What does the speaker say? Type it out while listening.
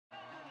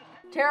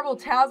Terrible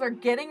towels are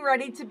getting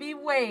ready to be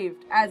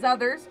waved as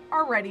others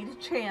are ready to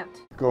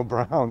chant. Go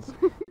Browns.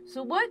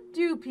 So what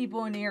do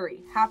people in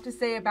Erie have to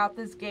say about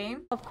this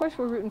game? Of course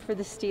we're rooting for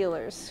the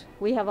Steelers.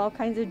 We have all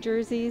kinds of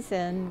jerseys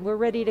and we're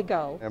ready to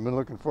go. I've been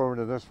looking forward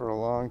to this for a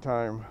long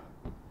time.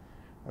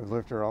 I've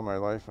lived here all my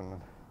life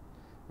and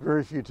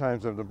very few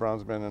times have the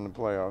Browns been in the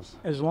playoffs.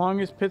 As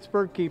long as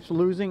Pittsburgh keeps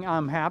losing,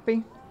 I'm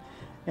happy.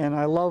 And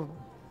I love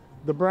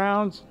the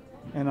Browns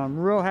and I'm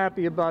real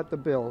happy about the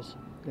Bills.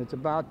 It's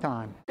about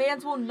time.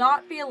 Fans will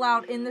not be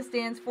allowed in the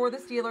stands for the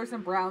Steelers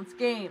and Browns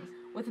game.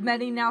 With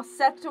many now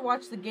set to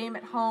watch the game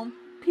at home,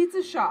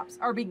 pizza shops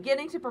are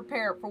beginning to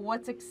prepare for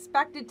what's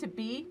expected to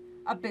be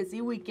a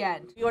busy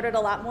weekend. We ordered a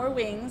lot more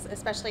wings,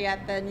 especially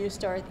at the new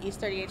store, the East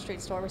 38th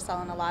Street store. We're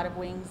selling a lot of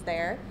wings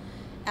there.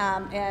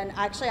 And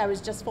actually I was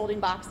just folding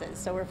boxes.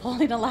 So we're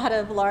folding a lot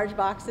of large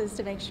boxes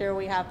to make sure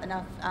we have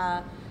enough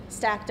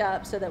stacked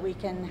up so that we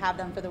can have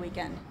them for the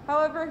weekend.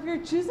 However, if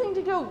you're choosing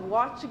to go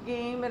watch a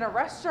game in a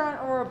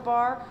restaurant or a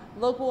bar,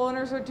 local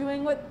owners are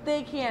doing what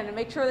they can to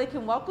make sure they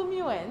can welcome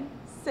you in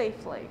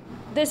safely.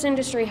 This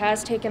industry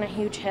has taken a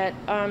huge hit,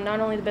 not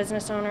only the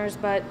business owners,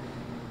 but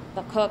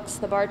the cooks,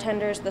 the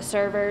bartenders, the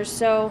servers.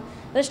 So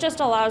this just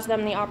allows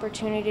them the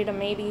opportunity to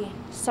maybe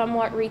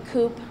somewhat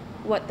recoup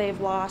what they've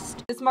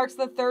lost. This marks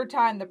the third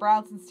time the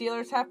Browns and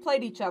Steelers have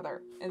played each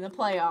other in the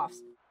playoffs.